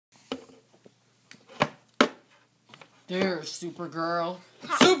There, Supergirl.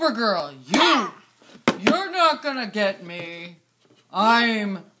 Supergirl, you're not gonna get me.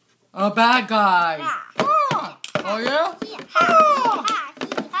 I'm a bad guy. Oh yeah? Oh.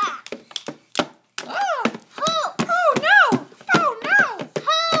 Oh no! Oh no!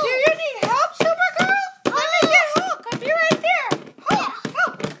 Do you need help, Supergirl? Let me get Hulk. I'll be right there.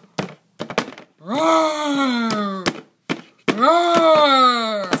 Hulk! Roar!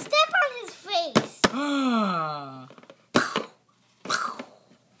 Roar! Step on his face.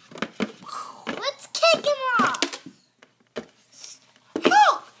 Let's kick him off.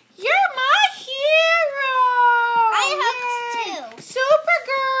 Hulk, you're my hero. I hope too.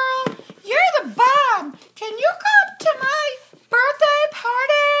 Supergirl, you're the bomb. Can you come to my birthday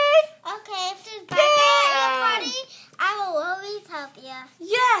party? Okay, if there's bad guy at your party, I will always help you.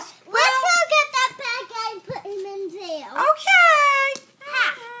 Yes. Let's go get that bad guy and put him in jail. Okay.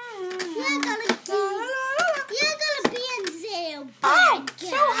 You're gonna be in jail, Oh, bad guy.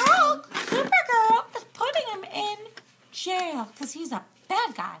 so Hulk, Supergirl is putting him in jail because he's a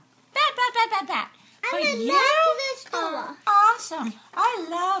bad guy. Bad. But I'm in you this are store. awesome. I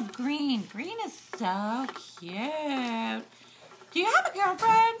love green. Green is so cute. Do you have a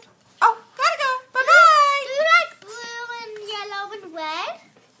girlfriend? Oh, gotta go. Bye-bye. Do you like blue and yellow and red?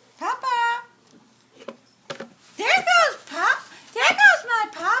 Papa. There goes my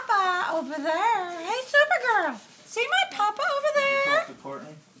Papa over there. Hey, Supergirl. See my Papa over there? Talk to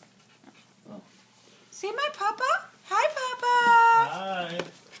Courtney. See my Papa? Hi, Papa. Hi.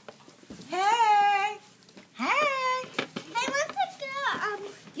 Hey. Hey. Hey, let's go.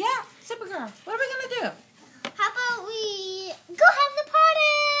 Yeah, Supergirl. What are we going to do? How about we go have the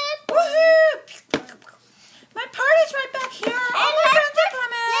party? Woohoo! My party's right back here. All And my friends are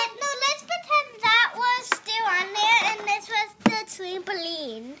coming. let's pretend that was still on there and this was the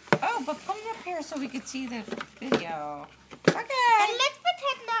trampoline. Oh, but come up here so we can see the video. Okay. And let's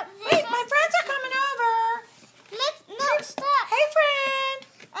pretend that this Wait, was my friends are coming over. No, stop. Hey, friend.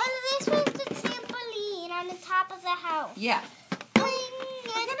 And this was the trampoline on the top of the house. Yeah. I'm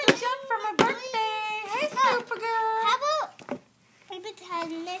I'm going to jump for my birthday. Hey, Supergirl. How about we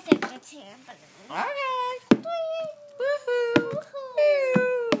pretend this is the trampoline? Okay. Woohoo.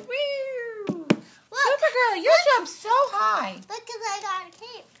 Woo. Woo. Supergirl, you jump so high. Look, 'cause I got a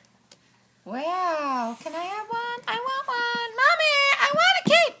cape. Wow. Can I have one? I want one. Mommy, I want a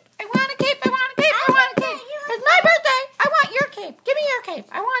cape. I want a cape. I want a cape. I want a cape. It's my birthday. I want your cape. Give me your cape.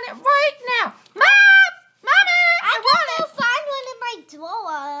 I want it right now. Mom! Mommy! I want Go it. find one in my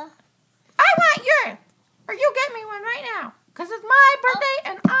drawer. I want yours. Or you get me one right now. Because it's my birthday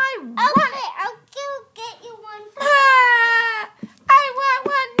and I want it. Okay, I'll go get you one for I want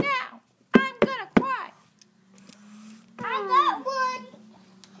one now. I'm going to cry. I got one.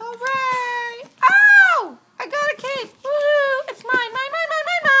 Hooray! Oh! I got a cape. Woohoo! It's mine. Mine.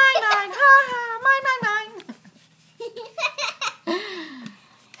 Ha ha. Mine.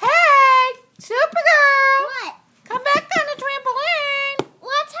 Hey! Supergirl! What? Come back on the trampoline.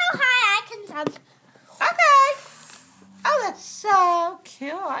 Watch how high I can jump. Okay. Oh, that's so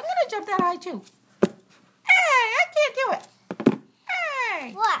cool. I'm going to jump that high too. Hey, I can't do it.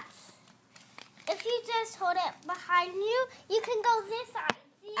 Hey. What? If you just hold it behind you, you can go this side.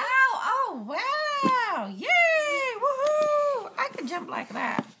 See? Oh, wow. Yay. Woohoo. I can jump like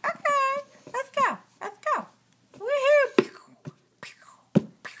that. Okay. Let's go. Woohoo.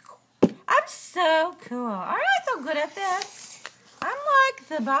 I'm so cool. Aren't I so good at this? I'm like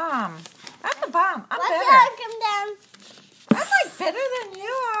the bomb. I'm the bomb. I'm Watch better. how I come down. I'm like better than you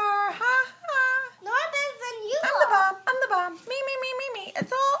are. Ha ha. No, I'm better than you I'm the are. bomb. I'm the bomb. Me.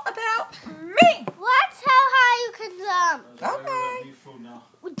 It's all about me. Watch how high you can jump. Okay.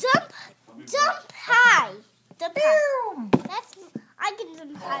 Jump high. Jump high. Boom. I can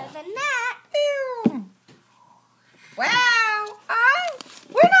jump higher than that. Boom. Wow.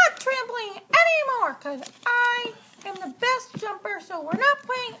 We're not trampoline anymore because I am the best jumper, so we're not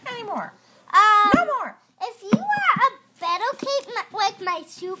playing anymore. No more. If you want a better cape, like my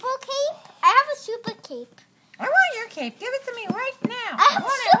super cape, I have a super cape. I want your cape. Give it to me right now. I have a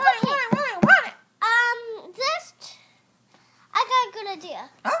want super it. Want it. I got a good idea.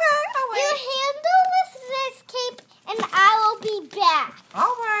 Okay, I'll You wait. handle with this cape, and I will be back. All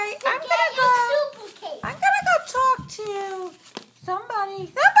right. To get your super cape. I'm gonna go talk to somebody.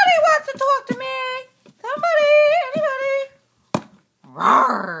 Somebody wants to talk to me. Anybody?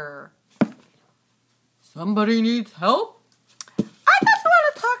 Roar. Somebody needs help? I just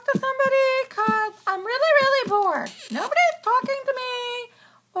want to talk to somebody because I'm really bored. Nobody's talking to me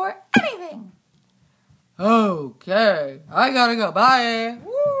or anything. Okay, I gotta go. Bye.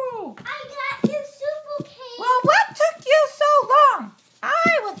 Woo. I got you super cape. Well, what took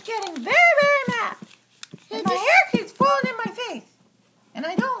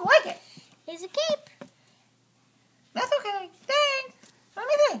Here's a cape. That's okay. Thanks. Let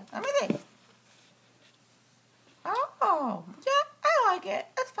me think. Oh, yeah, I like it.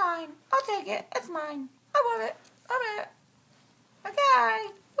 It's fine. I'll take it. It's mine. I love it. Okay.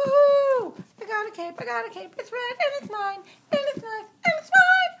 Woohoo! I got a cape. It's red and it's mine. And it's nice. And it's mine.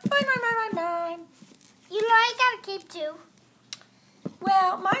 Mine. You know I got a cape too.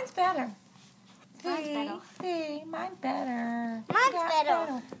 Well, mine's better. Mine's better. See, mine's better. Mine's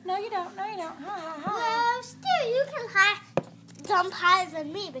better. No, you don't. Ha. Well, still, you can jump higher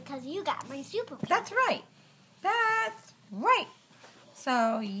than me because you got my super cape. That's right.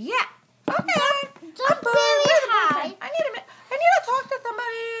 So, yeah. Okay. Jump very high. I need to talk to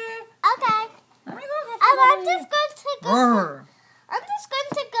somebody. Okay. Let me go get I'm somebody. just going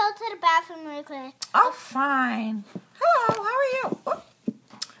to go to the bathroom really quick. Oh, fine. Hello, how are you? Oh.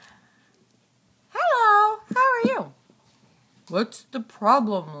 Hello, how are you? What's the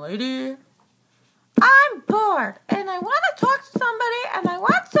problem, lady? I'm bored, and I want to talk to somebody, and I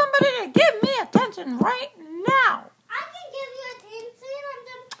want somebody to give me attention right now. I can give you attention. I'm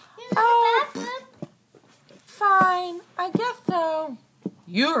just in the bathroom. Fine, I guess so.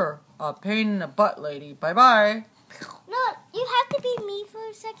 You're a pain in the butt, lady. Bye-bye. No, you have to be me for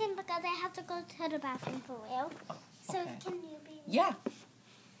a second because I have to go to the bathroom for real. So Okay. can you be me? Yeah.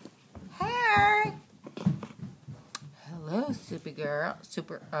 Hey. Hello, Supergirl.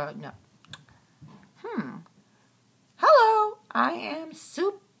 No. Hello, I am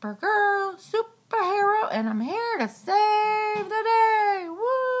Supergirl, superhero, and I'm here to save the day.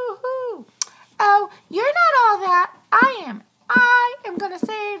 Woohoo! Oh, you're not all that. I am going to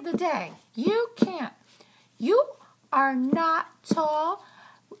save the day. You can't. You are not tall,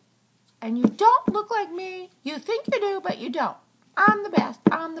 and you don't look like me. You think you do, but you don't. I'm the best.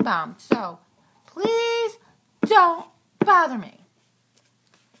 I'm the bomb. So, please don't bother me.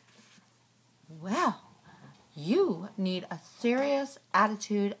 Well, you need a serious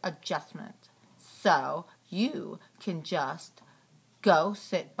attitude adjustment. So, you can just go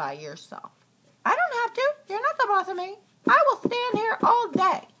sit by yourself. I don't have to. You're not the boss of me. I will stand here all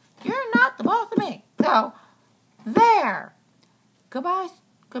day. You're not the boss of me. So, there. Goodbye,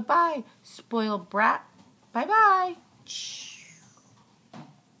 spoiled brat. Bye-bye.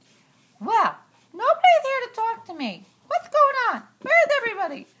 Well, nobody's here to talk to me. What's going on? Where's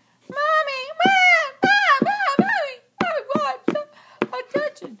everybody? Mommy! Mommy! I want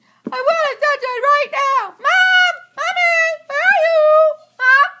attention. I want attention right now. Mom! Mommy! Where are you?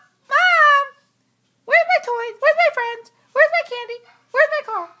 Mom! Where's my toys? Where's my friends? Where's my candy? Where's my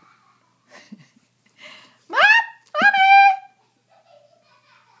car? Mom! Mommy!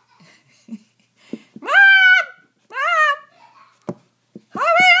 Mom!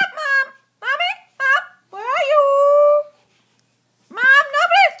 Hurry up, Mom! Mommy? Mom? Where are you? Mom,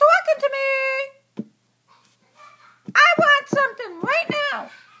 nobody's talking to me. I want something right now.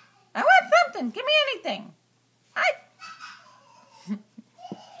 I want something. Give me anything.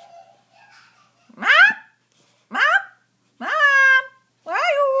 Mom? Where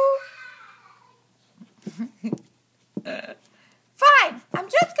are you? Fine. I'm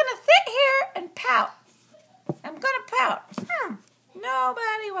just going to sit here and pout. I'm going to pout.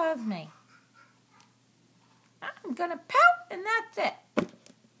 Nobody loves me. I'm going to pout and that's it.